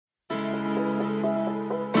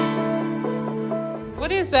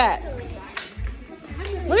What is that?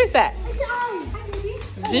 What is that?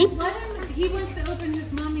 Zoops? He wants to open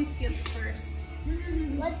his mommy's gifts first.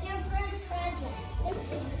 What's your first present?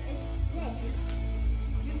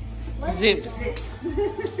 It's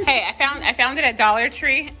Zoops. Hey, I found it at Dollar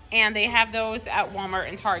Tree, and they have those at Walmart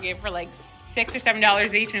and Target for like $6 or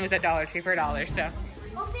 $7 each, and it was at Dollar Tree for $1. So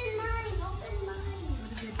Open mine.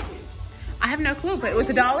 I have no clue, but it was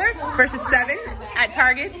 $1 versus $7 at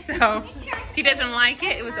Target. So if he doesn't like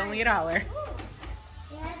it, it was only $1. It's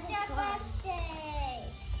your birthday.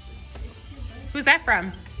 Who's that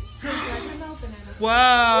from? Whoa!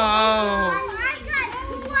 I got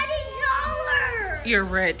 $20. You're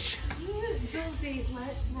rich. Josie,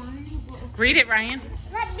 let Ryan. Read it, Ryan.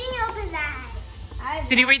 Let me open that.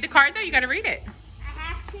 Did you read the card though? You gotta read it. I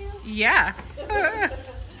have to. Yeah.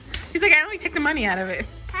 He's like, I only took the money out of it.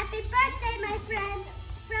 Happy birthday, my friend.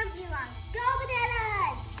 From Elon. Go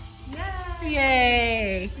bananas.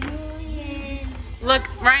 Yay. Jillian. Look,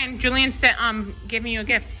 Ryan, Julian sent giving you a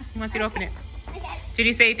gift. He wants you to open it. Okay. Did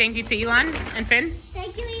you say thank you to Elon and Finn?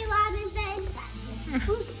 Thank you, Elon and Finn.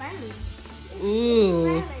 Who's Spider-Man?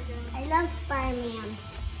 Ooh. I love Spider-Man.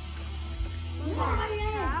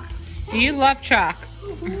 You love chalk.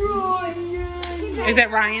 Is that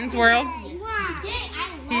Ryan's world?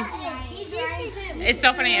 It's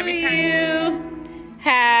so funny every time.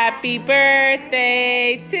 Happy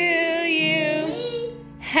birthday to you.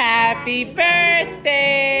 Happy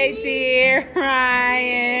birthday, dear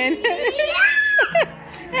Ryan.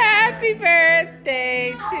 Happy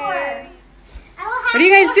birthday to you. What are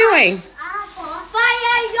you guys doing?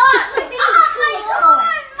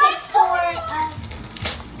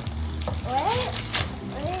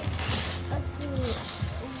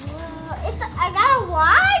 I got a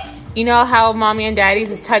watch? You know how mommy and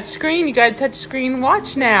daddy's is touchscreen? You got a touchscreen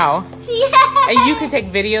watch now. Yeah. And you can take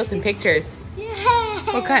videos and pictures.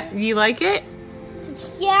 Yeah. What kind? You like it?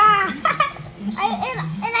 Yeah. and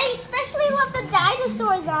I especially love the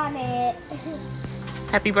dinosaurs on it.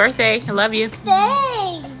 Happy birthday. I love you.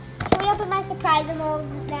 Thanks. Can we open my surprise envelope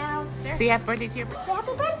now? Say happy birthday to your Say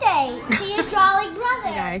happy birthday to your jolly brother.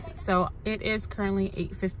 Hey guys, so it is currently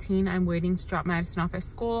 8:15. I'm waiting to drop Madison off at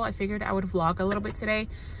school. I figured I would vlog a little bit today.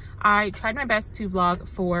 I tried my best to vlog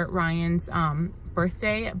for Ryan's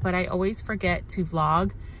birthday, but I always forget to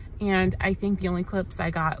vlog. And I think the only clips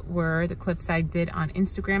I got were the clips I did on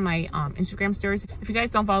Instagram, my Instagram stories. If you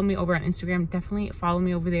guys don't follow me over on Instagram, definitely follow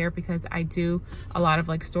me over there because I do a lot of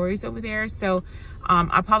like stories over there. So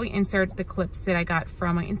I'll probably insert the clips that I got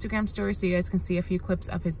from my Instagram story so you guys can see a few clips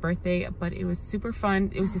of his birthday. But it was super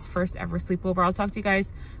fun. It was his first ever sleepover. I'll talk to you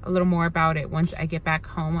guys a little more about it once I get back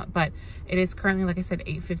home. But it is currently, like I said,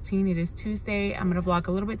 8:15. It is Tuesday. I'm gonna vlog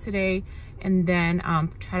a little bit today and then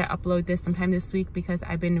try to upload this sometime this week because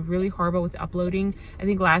I've been really horrible with uploading. I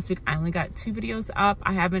think last week I only got 2 videos up.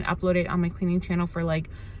 I haven't uploaded on my cleaning channel for like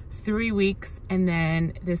 3 weeks, and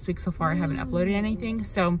then this week so far I haven't uploaded anything.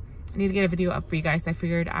 So I need to get a video up for you guys. I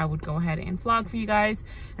figured I would go ahead and vlog for you guys.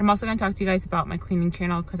 I'm also gonna talk to you guys about my cleaning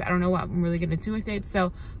channel because I don't know what I'm really gonna do with it. So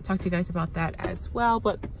I'll talk to you guys about that as well.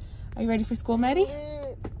 But are you ready for school, Maddie?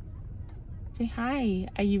 Say hi.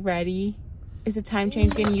 Are you ready? Is the time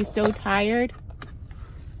change getting you so tired?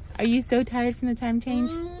 Are you so tired from the time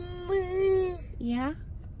change? Yeah?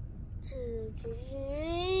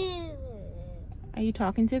 Are you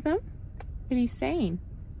talking to them? What are you saying?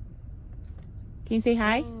 Can you say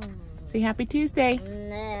hi? Say happy Tuesday.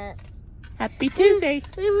 Happy Tuesday.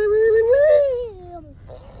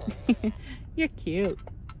 You're cute.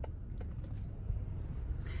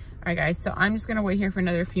 All right, guys, so I'm just gonna wait here for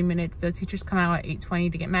another few minutes. The teachers come out at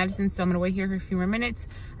 8:20 to get Madison, so I'm gonna wait here for a few more minutes.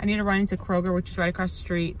 I need to run into Kroger, which is right across the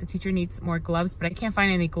street. The teacher needs more gloves, but I can't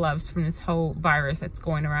find any gloves from this whole virus that's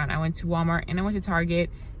going around. I went to Walmart and I went to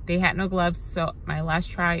Target. They had no gloves, so my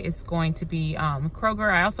last try is going to be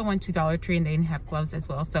Kroger. I also went to Dollar Tree and they didn't have gloves as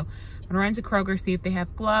well. So I'm gonna run to Kroger, see if they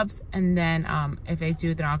have gloves, and then if they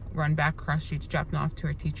do, then I'll run back across the street to drop them off to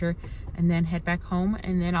her teacher, and then head back home.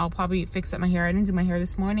 And then I'll probably fix up my hair. I didn't do my hair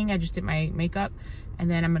this morning. I just did my makeup,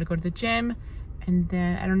 and then I'm gonna go to the gym. And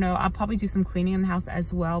then I don't know, I'll probably do some cleaning in the house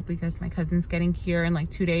as well because my cousin's getting here in like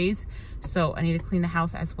 2 days. So I need to clean the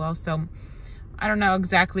house as well. So I don't know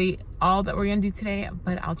exactly all that we're gonna do today,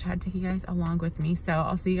 but I'll try to take you guys along with me. So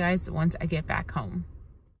I'll see you guys once I get back home.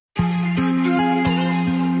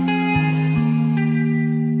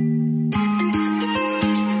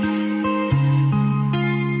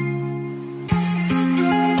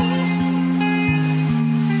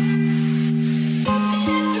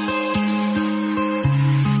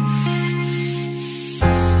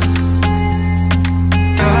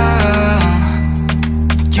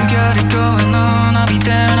 You got it going on, I'll be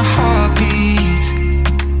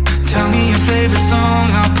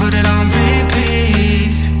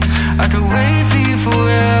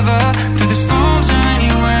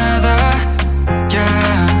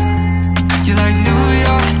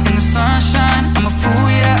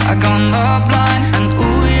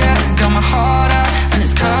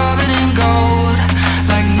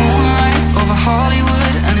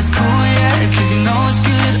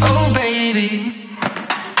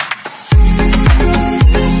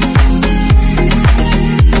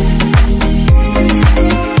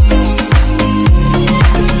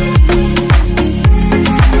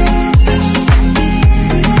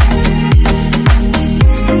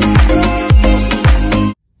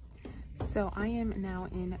so I am now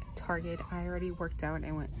in Target. I already worked out.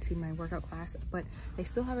 I went to my workout class, but I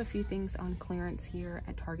still have a few things on clearance here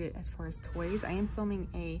at Target as far as toys. I am filming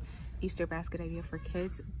a Easter basket idea for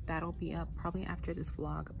kids. That'll be up probably after this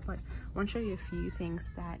vlog, but I want to show you a few things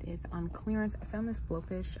that is on clearance. I found this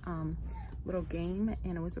Blowfish little game,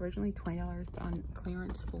 and it was originally $20 on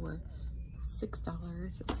clearance for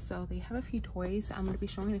 $6. So they have a few toys. I'm going to be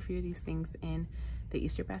showing a few of these things in the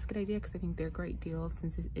Easter basket idea because I think they're great deals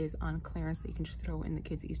since it is on clearance that you can just throw in the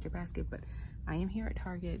kids' Easter basket. But I am here at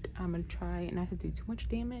Target. I'm going to try not to do too much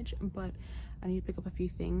damage, but I need to pick up a few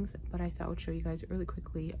things. But I thought I would show you guys really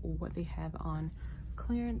quickly what they have on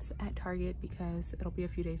clearance at Target because it'll be a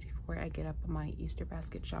few days before I get up my Easter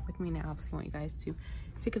basket. Shop with me now. Obviously, I want you guys to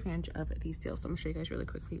take advantage of these deals. So I'm gonna show you guys really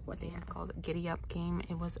quickly what they have. It's called Giddy Up game.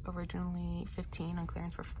 It was originally $15 on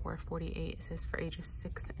clearance for $4.48. It says for ages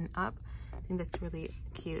 6 and up. I think that's really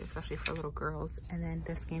cute, especially for little girls. And then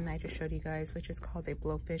this game that I just showed you guys, which is called a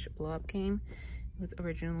Blowfish Blow Up game. It was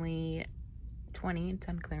originally $20. It's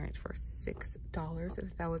on clearance for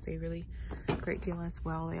 $6. That was a really great deal as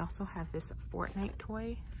well. They also have this Fortnite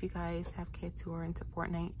toy. If you guys have kids who are into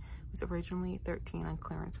Fortnite, it was originally $13 on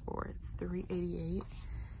clearance for $3.88.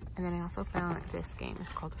 And then I also found this game.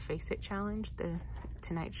 It's called the Face It Challenge, the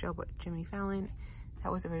Tonight Show with Jimmy Fallon.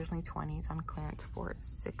 That was originally $20. It's on clearance for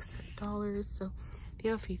 $6. So they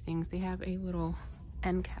have a few things. They have a little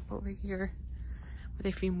end cap over here with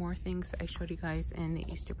a few more things that I showed you guys in the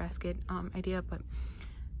Easter basket idea, but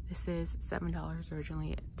this is $7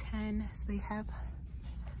 originally at $10. So they have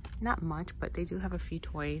not much, but they do have a few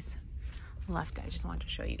toys left. I just wanted to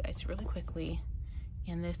show you guys really quickly.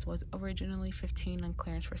 And this was originally $15 on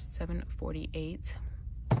clearance for $7.48.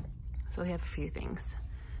 So they have a few things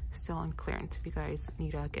still on clearance if you guys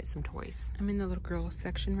need to get some toys. I'm in the little girl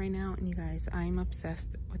section right now, and you guys, I'm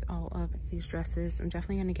obsessed with all of these dresses. I'm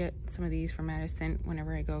definitely gonna get some of these for Madison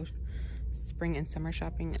whenever I go spring and summer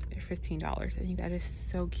shopping. They're $15. I think that is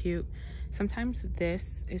so cute. Sometimes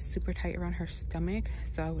this is super tight around her stomach,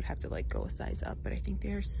 so I would have to like go a size up, but I think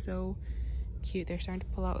they're so cute. They're starting to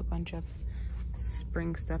pull out a bunch of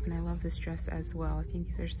spring stuff, and I love this dress as well. I think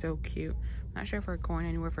these are so cute. I'm not sure if we're going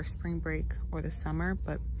anywhere for spring break or the summer,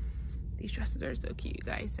 but these dresses are so cute, you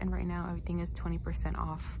guys. And right now everything is 20%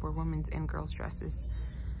 off for women's and girls dresses,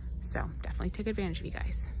 so definitely take advantage of you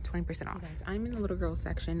guys. 20% off. Guys, I'm in the little girl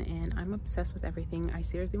section and I'm obsessed with everything. I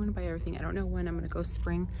seriously want to buy everything. I don't know when I'm gonna go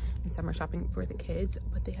spring and summer shopping for the kids,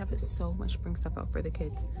 but they have so much spring stuff out for the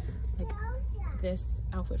kids. Like this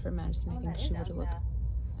outfit for Madison, I think she would look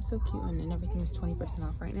so cute, and everything is 20%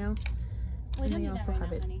 off right now. And they also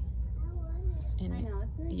have it in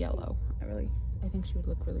yellow. I think she would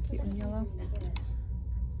look really cute in yellow.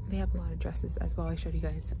 They have a lot of dresses as well. I showed you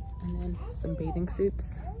guys. And then some bathing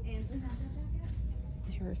suits. Here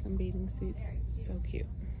are some bathing suits. So cute.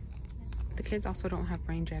 The kids also don't have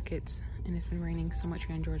rain jackets, and it's been raining so much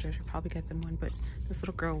here in Georgia. I should probably get them one, but this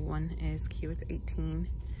little girl one is cute. It's 18.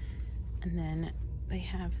 And then they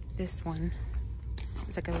have this one.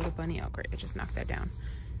 It's like a little bunny. Oh great, I just knocked that down.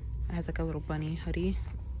 It has like a little bunny hoodie.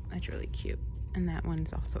 That's really cute. And that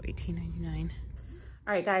one's also $18.99.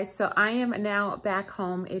 All right, guys, so I am now back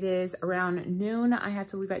home. It is around noon. I have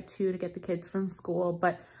to leave at 2 to get the kids from school,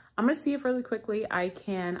 but I'm gonna see if really quickly I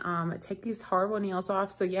can take these horrible nails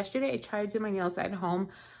off. So yesterday I tried to do my nails at home.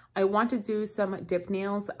 I want to do some dip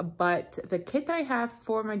nails, but the kit that I have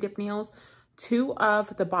for my dip nails, 2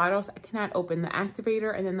 of the bottles I cannot open, the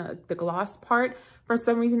activator and then the gloss part. For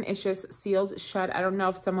some reason, it's just sealed shut. I don't know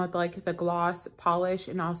if some of like the gloss polish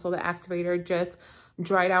and also the activator just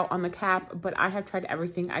dried out on the cap, but I have tried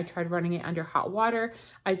everything. I tried running it under hot water.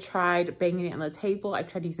 I tried banging it on the table. I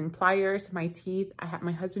tried using pliers, my teeth. I had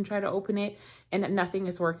my husband try to open it and nothing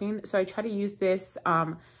is working. So I tried to use this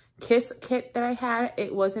Kiss kit that I had.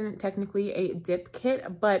 It wasn't technically a dip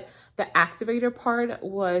kit, but the activator part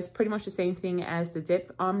was pretty much the same thing as the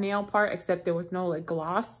dip nail part, except there was no like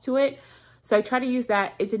gloss to it. So I tried to use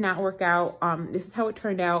that. It did not work out. This is how it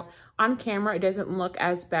turned out. On camera, it doesn't look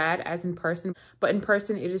as bad as in person, but in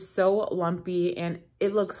person, it is so lumpy and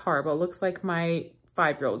it looks horrible. It looks like my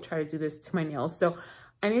 5-year-old tried to do this to my nails. So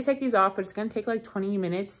I need to take these off, but it's gonna take like 20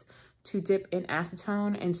 minutes to dip in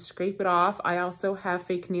acetone and scrape it off. I also have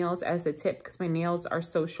fake nails as a tip because my nails are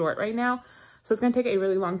so short right now. So it's gonna take a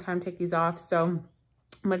really long time to take these off. So I'm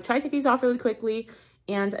gonna try to take these off really quickly.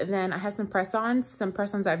 And then I have some press-ons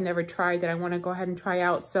I've never tried that I wanna go ahead and try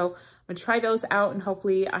out. So I'm gonna try those out and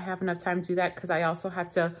hopefully I have enough time to do that because I also have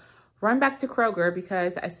to run back to Kroger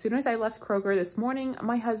because as soon as I left Kroger this morning,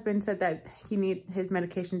 my husband said that he needed his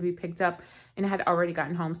medication to be picked up and I had already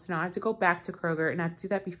gotten home. So now I have to go back to Kroger and I have to do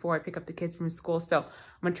that before I pick up the kids from school. So I'm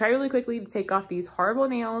gonna try really quickly to take off these horrible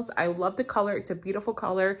nails. I love the color, it's a beautiful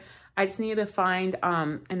color. I just need to find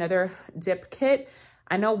another dip kit.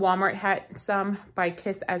 I know Walmart had some by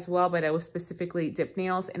Kiss as well, but it was specifically dip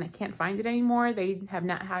nails and I can't find it anymore. They have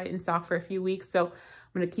not had it in stock for a few weeks. So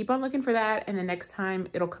I'm gonna keep on looking for that, and the next time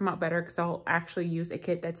it'll come out better because I'll actually use a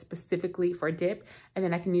kit that's specifically for dip, and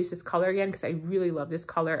then I can use this color again because I really love this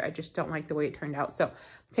color. I just don't like the way it turned out. So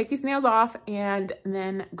take these nails off and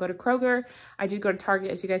then go to Kroger. I did go to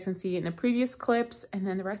Target, as you guys can see in the previous clips, and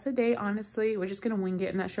then the rest of the day, honestly, we're just gonna wing it.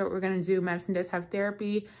 I'm not sure what we're gonna do. Madison does have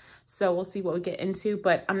therapy, so we'll see what we get into,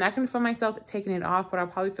 but I'm not gonna film myself taking it off, but I'll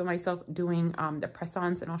probably film myself doing the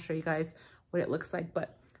press-ons, and I'll show you guys what it looks like.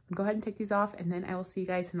 But go ahead and take these off and then I will see you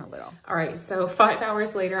guys in a little. All right, so 5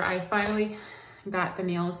 hours later, I finally got the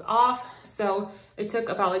nails off. So it took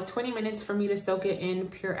about like 20 minutes for me to soak it in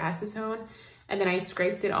pure acetone, and then I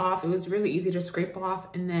scraped it off. It was really easy to scrape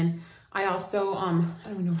off. And then I also, I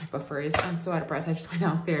don't know what my buffer is. I'm so out of breath, I just went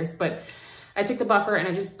downstairs, but I took the buffer and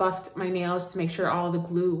I just buffed my nails to make sure all the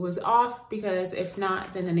glue was off, because if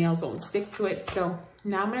not, then the nails won't stick to it. So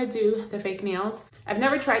now I'm gonna do the fake nails. I've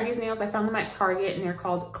never tried these nails. I found them at Target and they're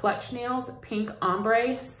called Clutch Nails, Pink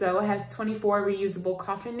Ombre. So it has 24 reusable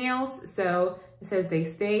coffin nails. So it says they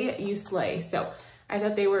stay, you slay. So I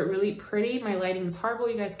thought they were really pretty. My lighting is horrible.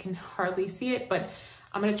 You guys can hardly see it, but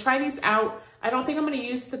I'm gonna try these out. I don't think I'm gonna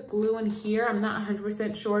use the glue in here. I'm not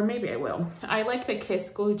 100% sure, maybe I will. I like the Kiss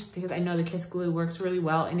glue just because I know the Kiss glue works really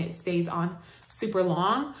well and it stays on super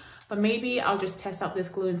long. But maybe I'll just test out this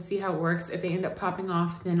glue and see how it works. If they end up popping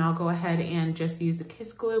off, then I'll go ahead and just use the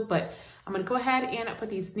Kiss glue. But I'm gonna go ahead and put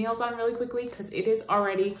these nails on really quickly because it is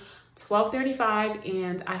already 12:35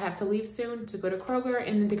 and I have to leave soon to go to Kroger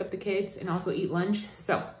and then pick up the kids and also eat lunch.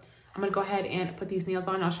 So I'm gonna go ahead and put these nails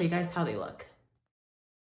on. I'll show you guys how they look.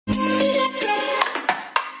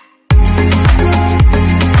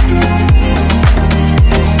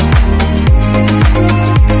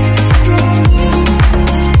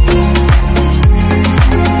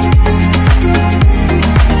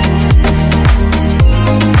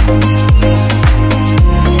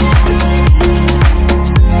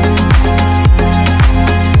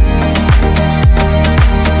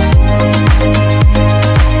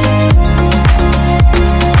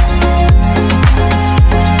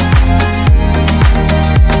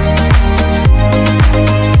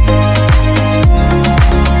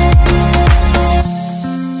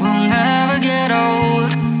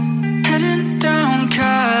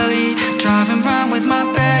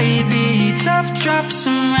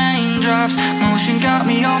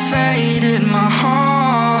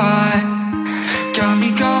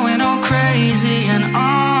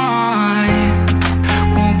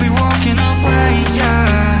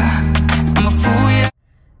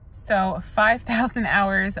 So 5,000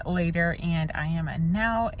 hours later, and I am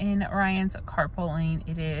now in Ryan's carpool lane.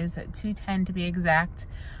 It is 2:10 to be exact.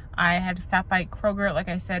 I had to stop by Kroger, like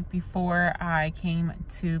I said, before I came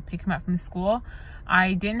to pick him up from school.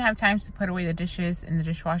 I didn't have time to put away the dishes in the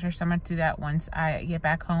dishwasher, so I'm gonna do that once I get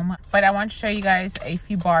back home. But I want to show you guys a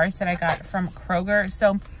few bars that I got from Kroger.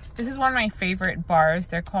 So this is one of my favorite bars.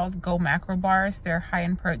 They're called Go Macro bars. They're high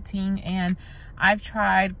in protein, and I've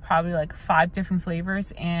tried probably like 5 different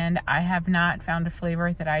flavors and I have not found a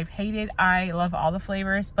flavor that I've hated. I love all the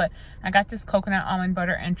flavors, but I got this coconut almond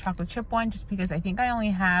butter and chocolate chip one just because I think I only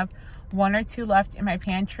have 1 or 2 left in my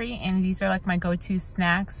pantry, and these are like my go-to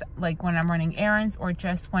snacks, like when I'm running errands or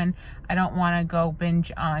just when I don't want to go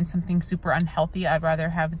binge on something super unhealthy. I'd rather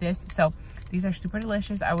have this. So these are super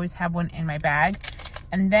delicious. I always have one in my bag.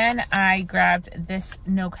 And then I grabbed this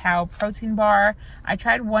No Cow protein bar. I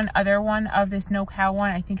tried one other one of this No Cow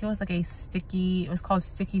one. I think it was like a sticky, it was called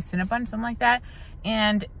Sticky Cinnabon, something like that.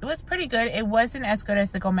 And it was pretty good. It wasn't as good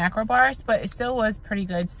as the Go Macro bars, but it still was pretty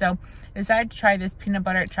good. So I decided to try this peanut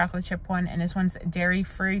butter chocolate chip one. And this one's dairy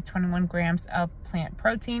free, 21 grams of plant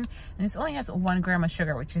protein. And this only has 1 gram of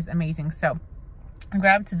sugar, which is amazing. So I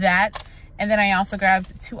grabbed that. And then I also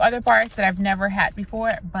grabbed 2 other bars that I've never had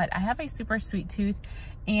before, but I have a super sweet tooth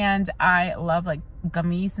and I love like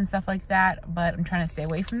gummies and stuff like that, but I'm trying to stay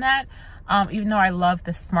away from that. Even though I love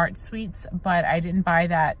the Smart Sweets, but I didn't buy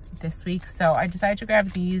that this week. So I decided to grab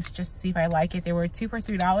these just to see if I like it. They were 2 for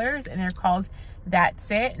 $3 and they're called That's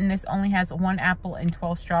It. And this only has 1 apple and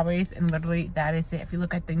 12 strawberries, and literally that is it. If you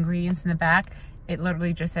look at the ingredients in the back, It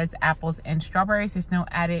literally just says apples and strawberries. There's no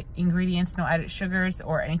added ingredients, no added sugars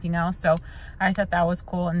or anything else. So I thought that was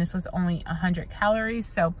cool. And this was only 100 calories.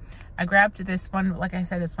 So I grabbed this one. Like I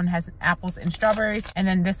said, this one has apples and strawberries. And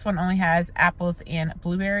then this one only has apples and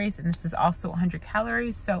blueberries. And this is also 100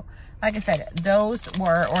 calories. So like I said,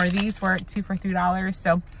 these were 2 for $3.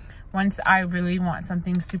 So once I really want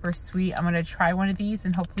something super sweet, I'm going to try one of these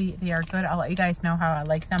and hopefully they are good. I'll let you guys know how I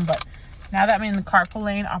like them. But now that I'm in the carpool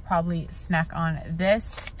lane, I'll probably snack on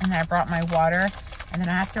this. And I brought my water. And then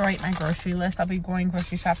I have to write my grocery list. I'll be going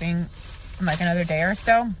grocery shopping in like another day or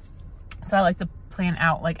so. So I like to plan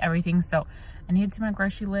out like everything. So I need to do my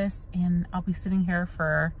grocery list and I'll be sitting here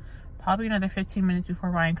for probably another 15 minutes before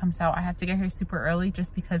Ryan comes out. I have to get here super early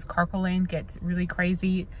just because carpool lane gets really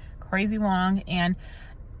crazy long. And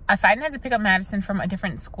if I didn't have to pick up Madison from a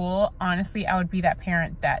different school, honestly, I would be that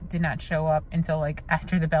parent that did not show up until like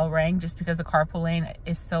after the bell rang, just because the carpool lane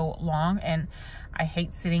is so long and I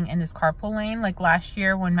hate sitting in this carpool lane. Like last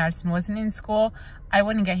year when Madison wasn't in school, I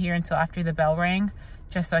wouldn't get here until after the bell rang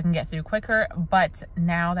just so I can get through quicker. But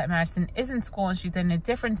now that Madison is in school and she's in a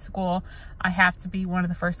different school, I have to be one of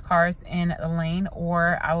the first cars in the lane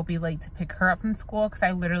or I will be late to pick her up from school, because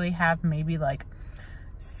I literally have maybe like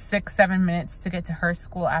 6-7 minutes to get to her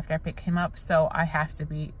school after I pick him up. So I have to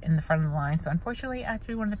be in the front of the line. So unfortunately I have to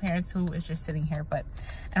be one of the parents who is just sitting here. But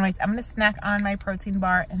anyways, I'm gonna snack on my protein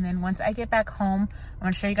bar, and then once I get back home, I'm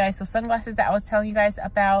gonna show you guys those sunglasses that I was telling you guys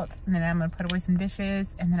about, and then I'm gonna put away some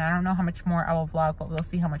dishes, and then I don't know how much more I will vlog, but we'll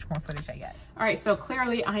see how much more footage I get. All right, so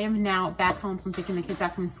clearly I am now back home from picking the kids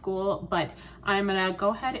up from school, but I'm gonna go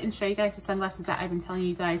ahead and show you guys the sunglasses that I've been telling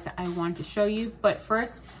you guys that I wanted to show you. But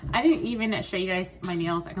first, I didn't even show you guys my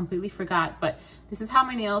nails. I completely forgot, but this is how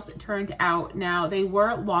my nails turned out. Now, they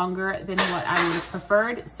were longer than what I would have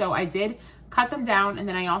preferred, so I did cut them down, and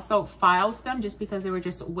then I also filed them just because they were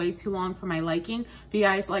just way too long for my liking. If you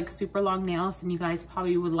guys like super long nails, then you guys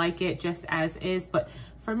probably would like it just as is, but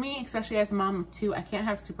for me, especially as a mom of 2, I can't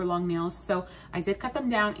have super long nails, so I did cut them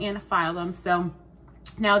down and file them. So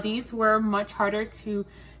now these were much harder to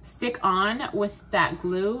stick on with that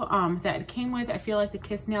glue that it came with. I feel like the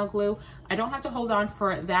Kiss nail glue, I don't have to hold on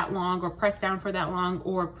for that long or press down for that long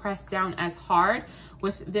or press down as hard.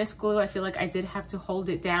 With this glue, I feel like I did have to hold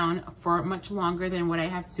it down for much longer than what I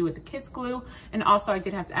have to do with the Kiss glue. And also I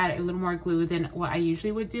did have to add a little more glue than what I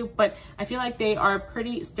usually would do, but I feel like they are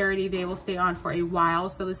pretty sturdy. They will stay on for a while.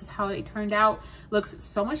 So this is how it turned out. Looks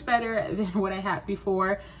so much better than what I had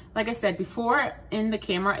before. Like I said before, in the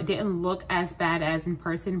camera, it didn't look as bad as in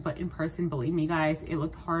person, but in person, believe me guys, it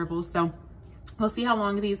looked horrible. So we'll see how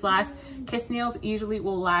long these last. Kiss nails usually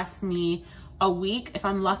will last me a week, if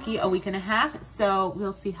I'm lucky, a week and a half. So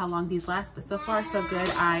we'll see how long these last, but so far so good.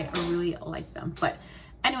 I really like them. But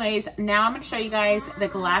anyways, now I'm going to show you guys the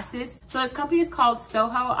glasses. So this company is called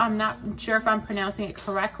Soho. I'm not sure if I'm pronouncing it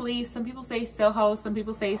correctly. Some people say Soho, some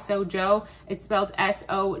people say Sojo. It's spelled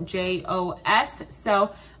S-O-J-O-S.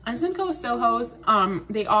 So I'm just gonna go with Soho's.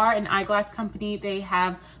 They are an eyeglass company. They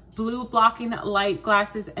have blue blocking light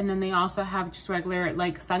glasses, and then they also have just regular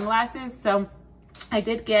like sunglasses. So I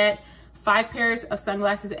did get 5 pairs of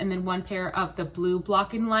sunglasses and then 1 pair of the blue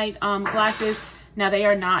blocking light glasses. Now they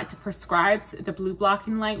are not prescribed, the blue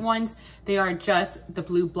blocking light ones. They are just the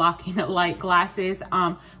blue blocking light glasses.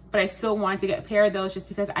 But I still wanted to get a pair of those just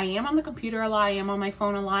because I am on the computer a lot, I am on my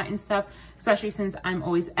phone a lot and stuff, especially since I'm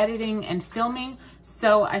always editing and filming.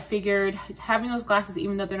 So I figured having those glasses,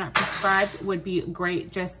 even though they're not prescribed, would be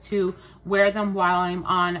great just to wear them while I'm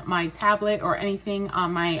on my tablet or anything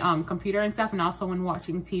on my computer and stuff, and also when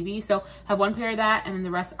watching TV. So I have 1 pair of that, and then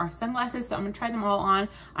the rest are sunglasses. So I'm gonna try them all on.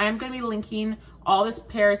 I am gonna be linking all these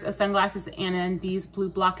pairs of sunglasses and then these blue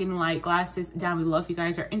blocking light glasses down below if you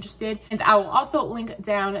guys are interested. And I will also link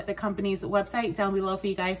down the company's website down below for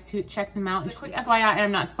you guys to check them out. And quick FYI, I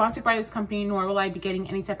am not sponsored by this company, nor will I be getting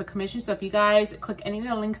any type of commission. So if you guys click any of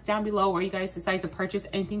the links down below or you guys decide to purchase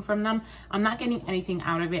anything from them, I'm not getting anything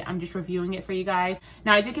out of it. I'm just reviewing it for you guys.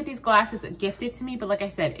 Now I did get these glasses gifted to me, but like I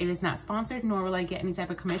said, it is not sponsored, nor will I get any type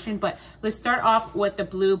of commission. But let's start off with the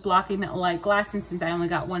blue blocking light glasses since I only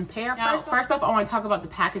got 1 pair. Now, first off, I want to talk about the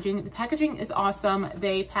packaging. The packaging is awesome.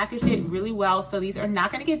 They packaged it really well, so these are not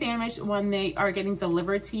going to get damaged when they are getting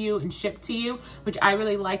delivered to you and shipped to you, which I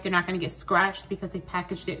really like. They're not going to get scratched because they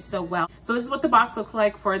packaged it so well. So this is what the box looks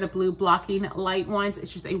like for the blue blocking light ones. It's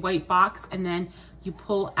just a white box, and then you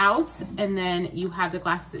pull out, and then you have the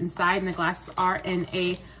glasses inside, and the glasses are in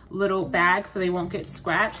a little bag so they won't get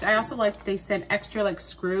scratched. I also like they sent extra like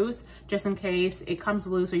screws just in case it comes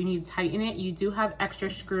loose or you need to tighten it. You do have extra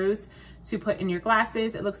screws to put in your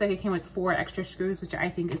glasses. It looks like it came with 4 extra screws, which I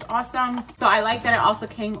think is awesome. So I like that it also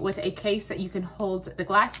came with a case that you can hold the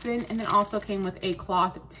glasses in, and then also came with a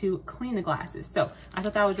cloth to clean the glasses. So I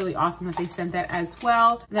thought that was really awesome that they sent that as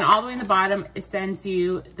well. And then all the way in the bottom, it sends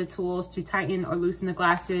you the tools to tighten or loosen the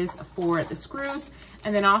glasses for the screws.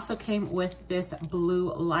 And then also came with this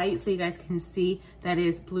blue light, so you guys can see that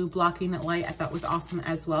is blue blocking light. I thought was awesome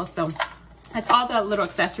as well. So that's all the little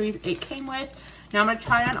accessories it came with. Now I'm gonna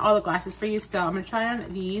try on all the glasses for you. So I'm gonna try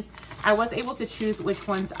on these. I was able to choose which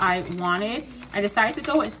ones I wanted. I decided to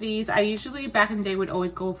go with these. I usually back in the day would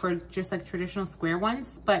always go for just like traditional square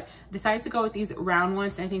ones, but I decided to go with these round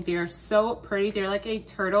ones. And I think they are so pretty. They're like a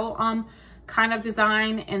turtle kind of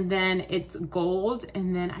design, and then it's gold,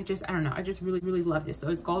 and then I don't know, I just really love this. So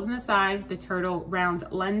it's gold on the side, the turtle round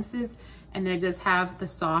lenses, and then it does have the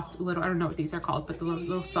soft little, I don't know what these are called, but the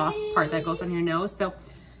little soft part that goes on your nose. So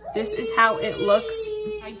this is how it looks.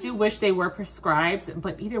 I do wish they were prescribed,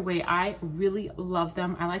 but either way, I really love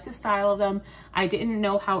them. I like the style of them. I didn't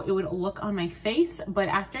know how it would look on my face, but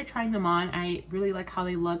after trying them on, I really like how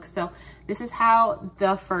they look. So this is how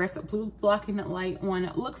the first blue blocking light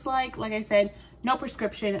one looks like. Like I said, no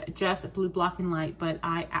prescription, just blue blocking light, but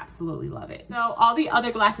I absolutely love it. So all the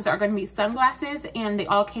other glasses are going to be sunglasses, and they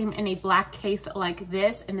all came in a black case like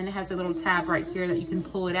this, and then it has a little tab right here that you can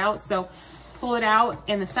pull it out. So pull it out,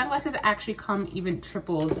 and the sunglasses actually come even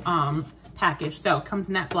tripled packaged. So it comes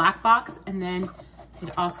in that black box, and then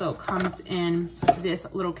it also comes in this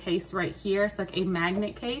little case right here. It's like a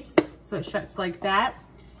magnet case, so it shuts like that.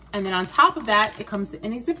 And then on top of that, it comes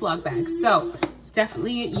in a Ziploc bag. So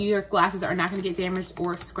definitely your glasses are not going to get damaged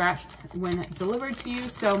or scratched when delivered to you.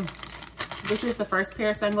 So this is the first pair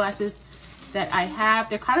of sunglasses that I have.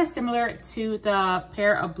 They're kind of similar to the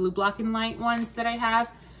pair of blue blocking light ones that I have.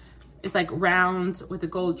 It's like round with the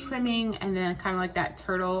gold trimming, and then kind of like that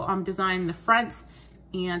turtle design in the front.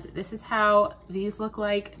 And this is how these look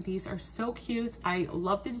like. These are so cute. I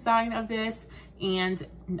love the design of this, and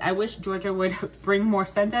I wish Georgia would bring more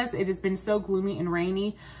Santas. It has been so gloomy and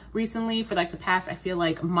rainy recently for like the past, I feel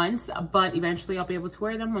like, months, but eventually I'll be able to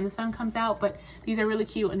wear them when the sun comes out. But these are really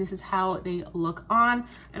cute, and this is how they look on.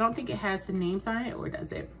 I don't think it has the names on it, or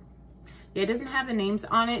does it? Yeah, it doesn't have the names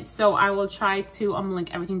on it, so I will try to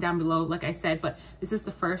link everything down below, like I said. But this is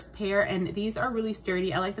the first pair, and these are really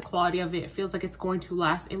sturdy. I like the quality of it. It feels like it's going to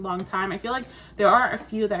last a long time. I feel like there are a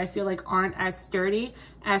few that I feel like aren't as sturdy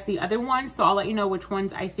as the other ones, so I'll let you know which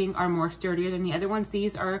ones I think are more sturdier than the other ones.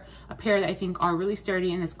 These are a pair that I think are really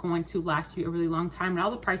sturdy, and it's going to last you a really long time, and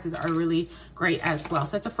all the prices are really great as well.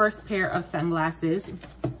 So that's the first pair of sunglasses.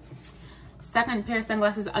 Second pair of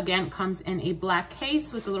sunglasses, again, comes in a black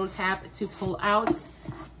case with a little tab to pull out.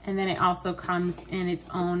 And then it also comes in its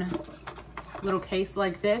own little case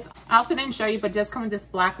like this. I also didn't show you, but it does come with this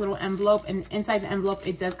black little envelope. And inside the envelope,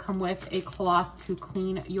 it does come with a cloth to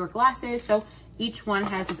clean your glasses. So each one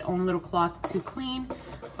has its own little cloth to clean.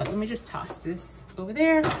 But let me just toss this over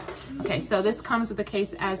there. Okay, so this comes with a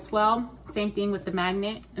case as well. Same thing with the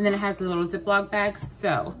magnet. And then it has the little Ziploc bag.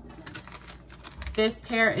 So this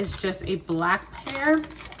pair is just a black pair.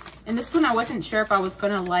 And this one, I wasn't sure if I was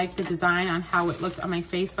gonna like the design on how it looked on my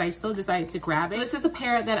face, but I still decided to grab it. So this is a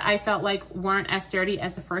pair that I felt like weren't as sturdy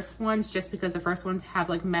as the first ones, just because the first ones have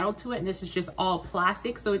like metal to it, and this is just all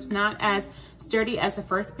plastic. So it's not as sturdy as the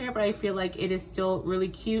first pair, but I feel like it is still really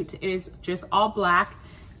cute. It is just all black,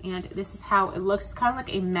 and this is how it looks. It's kind of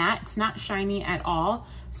like a matte. It's not shiny at all.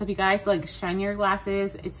 So if you guys like shinier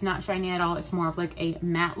glasses, it's not shiny at all. It's more of like a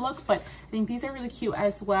matte look, but I think these are really cute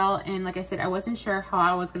as well. And like I said, I wasn't sure how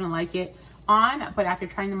I was gonna like it on, but after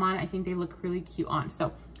trying them on, I think they look really cute on.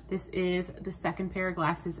 So this is the second pair of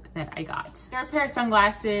glasses that I got. Third pair of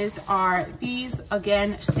sunglasses are these.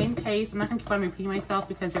 Again, same case. I'm not gonna keep on repeating myself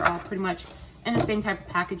because they're all pretty much in the same type of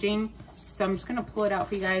packaging. So I'm just gonna pull it out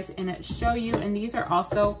for you guys and show you. And these are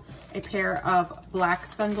also a pair of black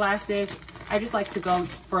sunglasses. I just like to go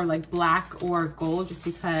for like black or gold just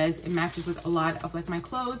because it matches with a lot of like my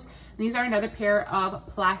clothes. And these are another pair of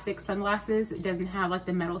plastic sunglasses. It doesn't have like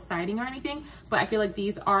the metal siding or anything, but I feel like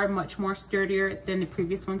these are much more sturdier than the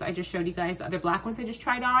previous ones I just showed you guys, the other black ones I just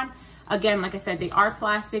tried on. Again, like I said, they are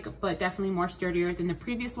plastic, but definitely more sturdier than the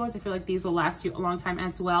previous ones. I feel like these will last you a long time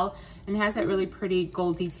as well. And it has that really pretty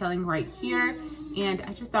gold detailing right here. And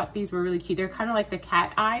I just thought these were really cute. They're kind of like the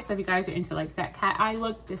cat eye. So if you guys are into like that cat eye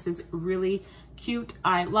look, this is really cute.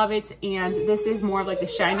 I love it. And this is more of like the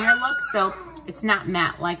shinier look. So it's not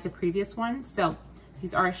matte like the previous ones. So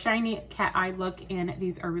these are a shiny cat eye look, and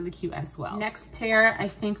these are really cute as well. Next pair, I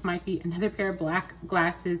think might be another pair of black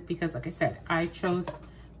glasses because like I said, I chose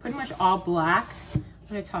pretty much all black. I'm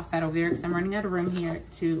gonna toss that over there because I'm running out of room here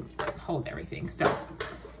to hold everything. So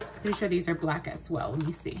pretty sure these are black as well. Let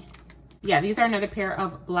me see. Yeah, these are another pair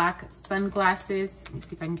of black sunglasses. Let me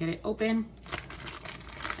see if I can get it open.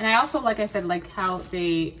 And I also, like I said, like how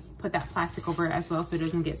they put that plastic over it as well so it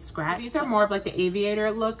doesn't get scratched. These are more of like the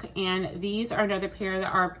aviator look, and these are another pair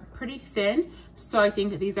that are pretty thin. So I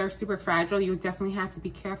think that these are super fragile. You definitely have to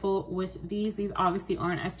be careful with these. These obviously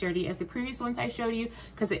aren't as sturdy as the previous ones I showed you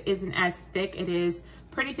because it isn't as thick. It is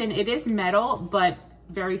pretty thin. It is metal, but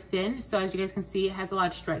very thin. So as you guys can see, it has a lot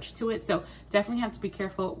of stretch to it. So definitely have to be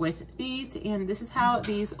careful with these. And this is how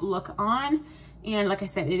these look on. And like I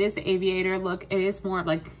said, it is the aviator look. It is more of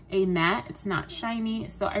like a matte. It's not shiny.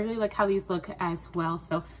 So I really like how these look as well.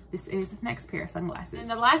 So this is the next pair of sunglasses. And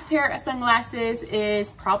the last pair of sunglasses is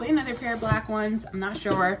probably another pair of black ones. I'm not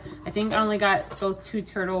sure. I think I only got those two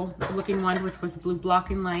turtle looking ones, which was blue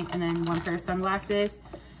blocking light, and then one pair of sunglasses.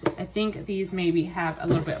 I think these maybe have a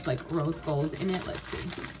little bit of like rose gold in it. Let's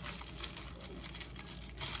see.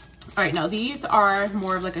 All right, now these are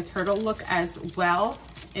more of like a turtle look as well.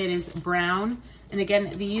 It is brown. And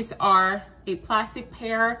again, these are a plastic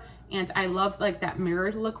pair, and I love like that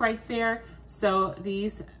mirrored look right there. So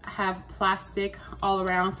these have plastic all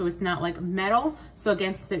around, so it's not like metal. So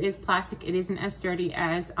again, since it is plastic, it isn't as sturdy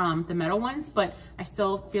as the metal ones, but I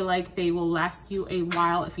still feel like they will last you a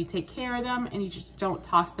while if you take care of them and you just don't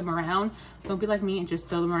toss them around. Don't be like me and just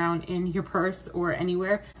throw them around in your purse or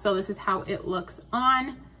anywhere. So this is how it looks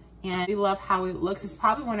on. And I love how it looks. It's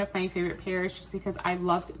probably one of my favorite pairs just because I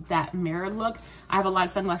loved that mirror look. I have a lot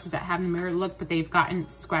of sunglasses that have the mirror look, but they've gotten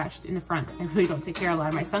scratched in the front because I really don't take care of a lot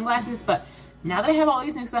of my sunglasses. But now that I have all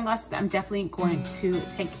these new sunglasses, I'm definitely going to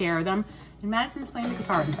take care of them. And Madison's playing the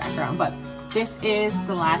guitar in the background, but this is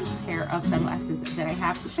the last pair of sunglasses that I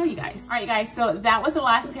have to show you guys. All right, guys, so that was the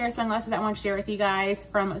last pair of sunglasses I want to share with you guys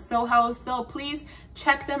from Sojos. So please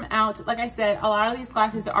check them out. Like I said, a lot of these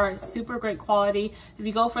glasses are super great quality. If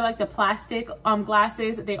you go for like the plastic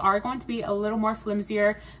glasses, they are going to be a little more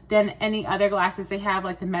flimsier than any other glasses they have,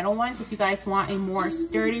 like the metal ones. If you guys want a more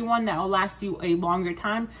sturdy one that will last you a longer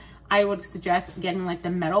time, I would suggest getting like the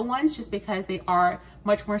metal ones just because they are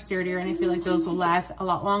much more sturdier, and I feel like those will last a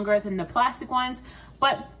lot longer than the plastic ones.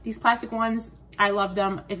 But these plastic ones, I love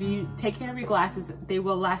them. If you take care of your glasses, they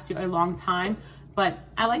will last you a long time. But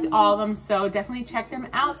I like all of them, so definitely check them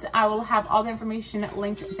out. I will have all the information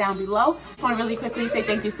linked down below. Just want to really quickly say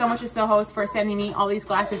thank you so much to Sojos for sending me all these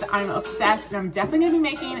glasses. I'm obsessed, and I'm definitely going to be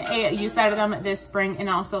making a use out of them this spring and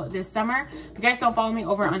also this summer. If you guys don't follow me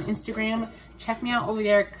over on Instagram, check me out over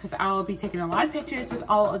there because I will be taking a lot of pictures with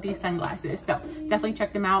all of these sunglasses. So definitely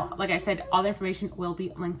check them out. Like I said, all the information will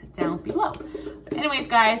be linked down below. But anyways,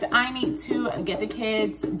 guys, I need to get the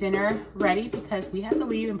kids dinner ready because we have to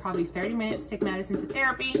leave in probably 30 minutes to take Madison to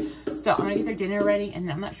therapy. So I'm gonna get their dinner ready, and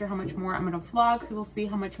I'm not sure how much more I'm gonna vlog, so we'll see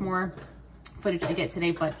how much more footage I get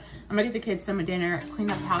today. But I'm gonna get the kids some dinner,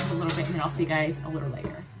 clean up the house a little bit, and then I'll see you guys a little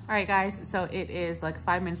later. All right, guys, so it is like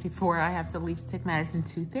 5 minutes before I have to leave to take Madison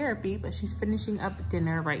to therapy, but she's finishing up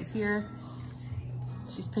dinner right here.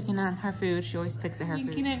 She's picking on her food. She always picks at her food.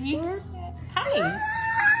 Looking at me? Hi.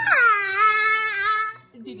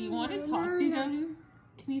 Did you want to talk to them?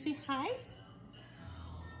 Can you say hi?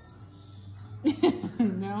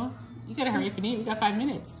 No? You gotta hurry up and eat. We got 5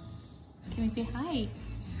 minutes. Can you say hi?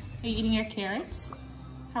 Are you eating your carrots?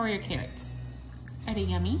 How are your carrots? Are they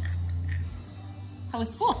yummy? How was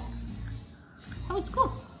school? How was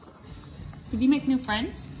school? Did you make new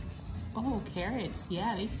friends? Oh, carrots.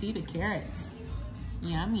 Yeah, they see the carrots.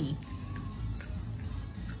 Yummy.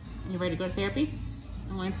 You ready to go to therapy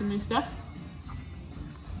and learn some new stuff?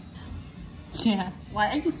 Yeah.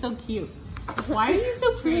 Why are you so cute? Why are you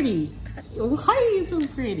so pretty? Why are you so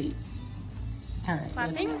pretty? All right.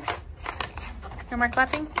 Clapping? You're more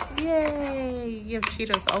clapping? Yay! You have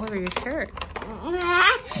Cheetos all over your shirt.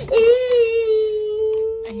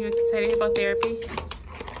 Are you excited about therapy?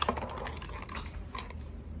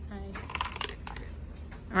 Hi.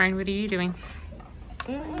 Ryan, what are you doing?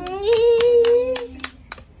 Are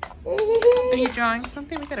you drawing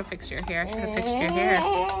something? We gotta fix your hair. I should have fixed your hair.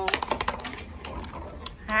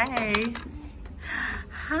 Hi.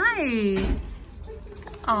 Hi.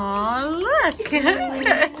 Aw, look.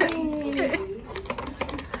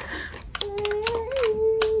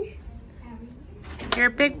 You're a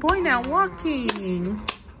big boy now, walking.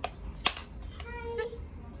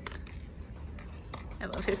 I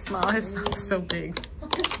love his smile. His smile is so big.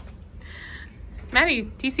 Maddie,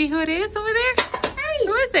 do you see who it is over there? Hi.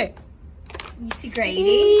 Who is it? You see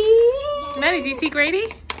Grady? Maddie, do you see Grady?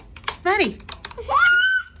 Maddie.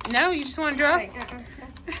 No, you just want to draw? I'm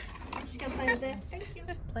just going to play with this. Thank you.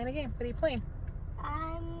 Playing a game. What are you playing?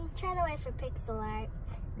 I'm trying to wait for pixel art.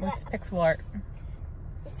 What's pixel art?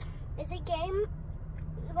 It's a game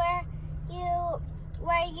where you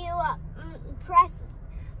press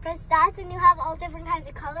dots and you have all different kinds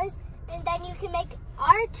of colors, and then you can make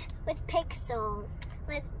art with pixels,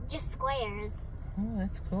 with just squares. Oh,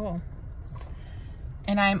 that's cool.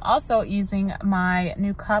 And I'm also using my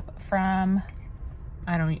new cup from,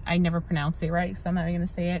 I never pronounce it right, so I'm not even gonna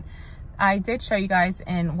say it. I did show you guys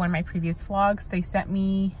in one of my previous vlogs. They sent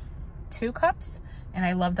me 2 cups, and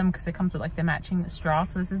I love them because it comes with like the matching straw.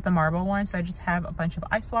 So this is the marble one. So I just have a bunch of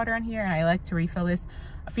ice water in here, and I like to refill this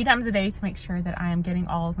a few times a day to make sure that I am getting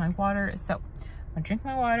all of my water. So I'm gonna drink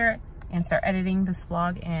my water and start editing this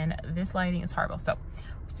vlog, and this lighting is horrible. So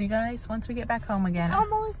we'll see you guys once we get back home again. It's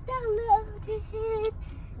almost downloaded.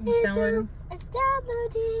 It's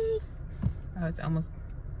downloading. Oh, it's almost.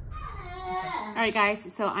 All right,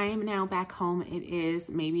 guys, so I am now back home. It is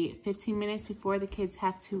maybe 15 minutes before the kids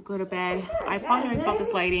have to go to bed. I apologize about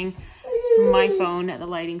this lighting. My phone, the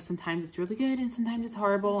lighting, sometimes it's really good and sometimes it's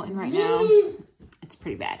horrible. And right now it's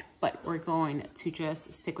pretty bad, but we're going to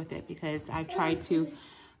just stick with it because I've tried to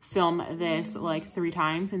film this like 3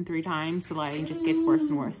 times, and 3 times the lighting just gets worse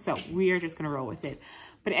and worse. So we are just gonna roll with it.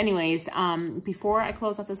 But anyways, before I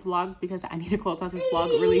close out this vlog, because I need to close out this vlog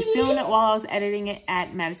really soon, while I was editing it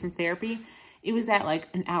at Madison's therapy, it was at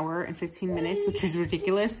like 1 hour and 15 minutes, which is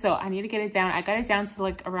ridiculous. So I need to get it down. I got it down to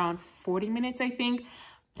like around 40 minutes, I think,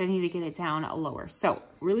 but I need to get it down lower. So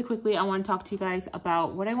really quickly, I want to talk to you guys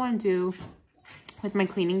about what I want to do with my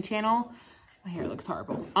cleaning channel. My hair looks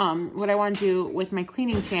horrible. What I want to do with my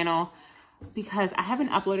cleaning channel, because I haven't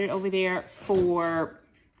uploaded over there for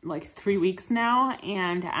like 3 weeks now,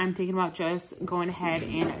 and I'm thinking about just going ahead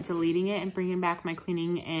and deleting it and bringing back my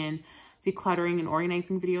cleaning and decluttering and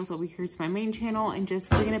organizing videos over here to my main channel, and just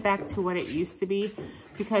bringing it back to what it used to be,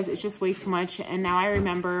 because it's just way too much. And now I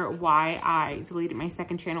remember why I deleted my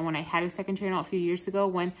second channel when I had a second channel a few years ago.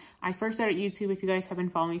 When I first started YouTube, if you guys have been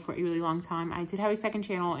following me for a really long time, I did have a second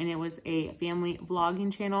channel, and it was a family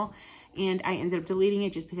vlogging channel. And I ended up deleting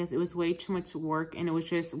it just because it was way too much work and it was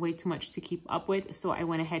just way too much to keep up with. So I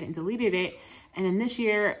went ahead and deleted it. And then this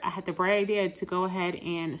year I had the bright idea to go ahead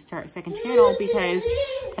and start a second channel, because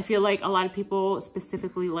I feel like a lot of people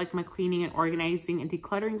specifically like my cleaning and organizing and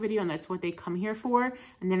decluttering video, and that's what they come here for.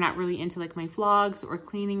 And they're not really into like my vlogs or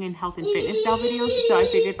cleaning and health and fitness style videos. So I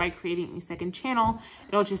figured by creating a second channel,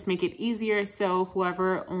 it'll just make it easier. So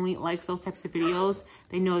whoever only likes those types of videos,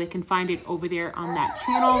 they know they can find it over there on that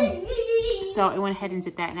channel. So I went ahead and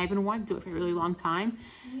did that, and I've been wanting to do it for a really long time.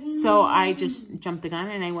 So I just jumped the gun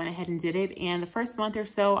and I went ahead and did it. And the first month or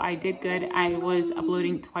so I did good. I was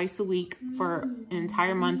uploading twice a week for an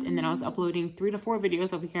entire month, and then I was uploading 3 to 4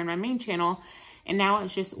 videos over here on my main channel. And now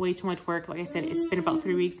it's just way too much work. Like I said, it's been about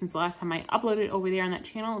 3 weeks since the last time I uploaded over there on that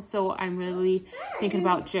channel. So I'm really thinking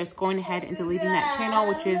about just going ahead and deleting that channel,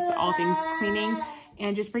 which is all things cleaning,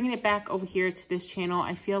 and just bringing it back over here to this channel.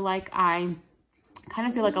 I feel like I kind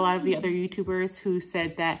of feel like a lot of the other YouTubers who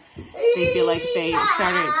said that they feel like they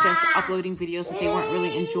started just uploading videos that they weren't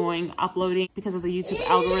really enjoying uploading because of the YouTube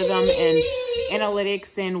algorithm and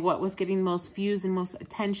analytics and what was getting the most views and most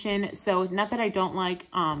attention. So not that I don't like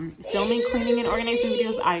filming, cleaning, and organizing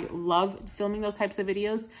videos. I love filming those types of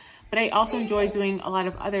videos, but I also enjoy doing a lot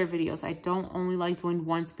of other videos. I don't only like doing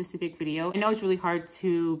one specific video. I know it's really hard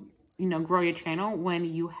to grow your channel when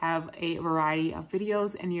you have a variety of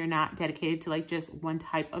videos and you're not dedicated to like just one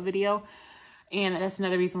type of video. And that's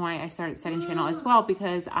another reason why I started second channel as well,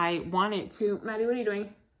 because I wanted to, Maddie, what are you doing?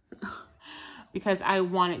 Because I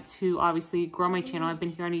wanted to obviously grow my channel. I've been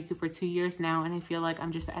here on YouTube for 2 years now, and I feel like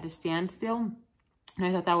I'm just at a standstill. And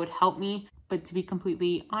I thought that would help me. But to be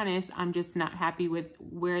completely honest, I'm just not happy with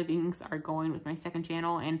where things are going with my second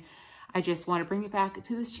channel, and I just want to bring it back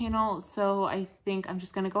to this channel. So I think I'm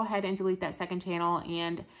just going to go ahead and delete that second channel,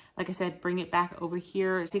 and like I said, bring it back over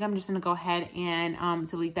here. I think I'm just going to go ahead and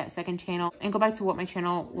delete that second channel and go back to what my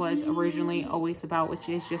channel was originally always about, which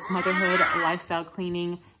is just motherhood, lifestyle,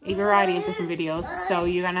 cleaning, a variety of different videos. So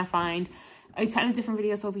you're going to find a ton of different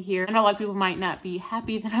videos over here. I know a lot of people might not be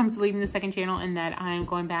happy that I'm deleting the second channel and that I'm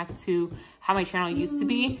going back to how my channel used to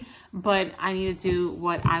be, but I need to do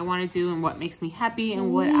what I want to do and what makes me happy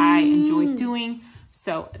and what I enjoy doing.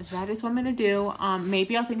 So that is what I'm going to do.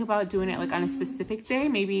 Maybe I'll think about doing it like on a specific day.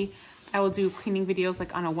 Maybe I will do cleaning videos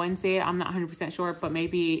like on a Wednesday. I'm not 100% sure, but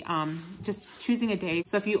maybe just choosing a day.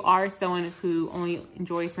 So if you are someone who only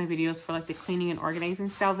enjoys my videos for like the cleaning and organizing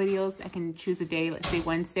style videos, I can choose a day, let's say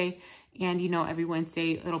Wednesday. And every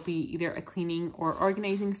Wednesday it'll be either a cleaning or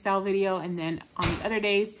organizing style video. And then on the other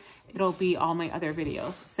days, it'll be all my other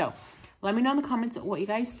videos. So let me know in the comments what you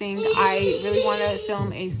guys think. I really want to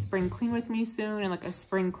film a spring clean with me soon, and like a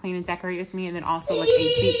spring clean and decorate with me, and then also like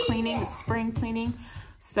a deep cleaning, spring cleaning.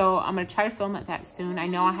 So I'm going to try to film that soon. I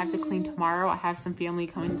know I have to clean tomorrow. I have some family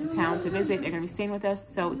coming to town to visit. They're going to be staying with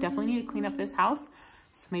us, so definitely need to clean up this house.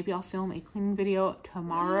 So maybe I'll film a cleaning video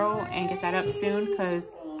tomorrow and get that up soon, because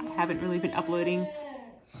I haven't really been uploading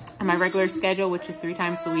on my regular schedule, which is 3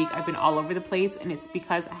 times a week. I've been all over the place, and it's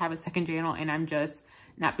because I have a second channel and I'm just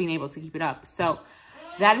not being able to keep it up. So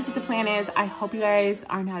that is what the plan is. I hope you guys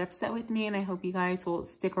are not upset with me, and I hope you guys will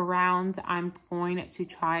stick around. I'm going to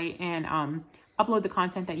try and upload the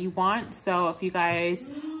content that you want. So if you guys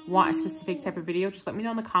want a specific type of video, just let me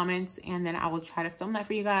know in the comments, and then I will try to film that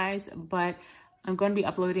for you guys. But I'm going to be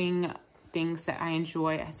uploading things that I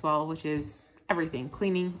enjoy as well, which is everything: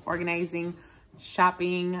 cleaning, organizing,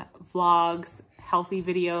 shopping, vlogs, healthy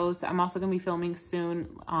videos. I'm also going to be filming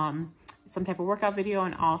soon some type of workout video,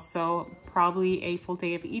 and also probably a full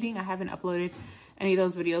day of eating. I haven't uploaded any of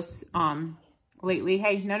those videos lately.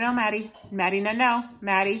 Hey, no, Maddie, no,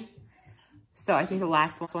 Maddie. So I think the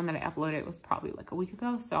last one that I uploaded was probably like a week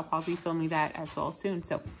ago. So I'll probably be filming that as well soon.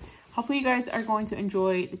 So hopefully you guys are going to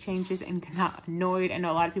enjoy the changes and get not annoyed. I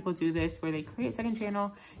know a lot of people do this where they create a second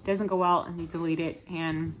channel, it doesn't go well, and they delete it.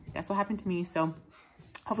 And that's what happened to me. So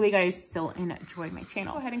hopefully you guys still enjoy my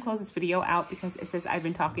channel. Go ahead and close this video out because it says I've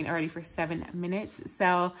been talking already for 7 minutes.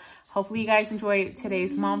 So hopefully you guys enjoyed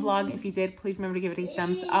today's mom vlog. If you did, please remember to give it a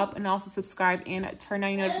thumbs up, and also subscribe and turn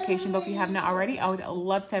on your notification bell if you have not already. I would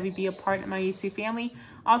love to have you be a part of my YouTube family.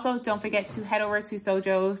 Also, don't forget to head over to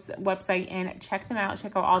Sojos website and check them out.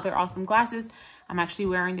 Check out all their awesome glasses. I'm actually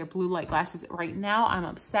wearing their blue light glasses right now. I'm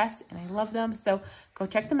obsessed and I love them. So go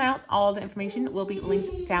check them out. All the information will be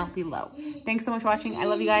linked down below. Thanks so much for watching. I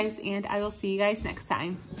love you guys, and I will see you guys next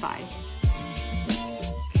time. Bye.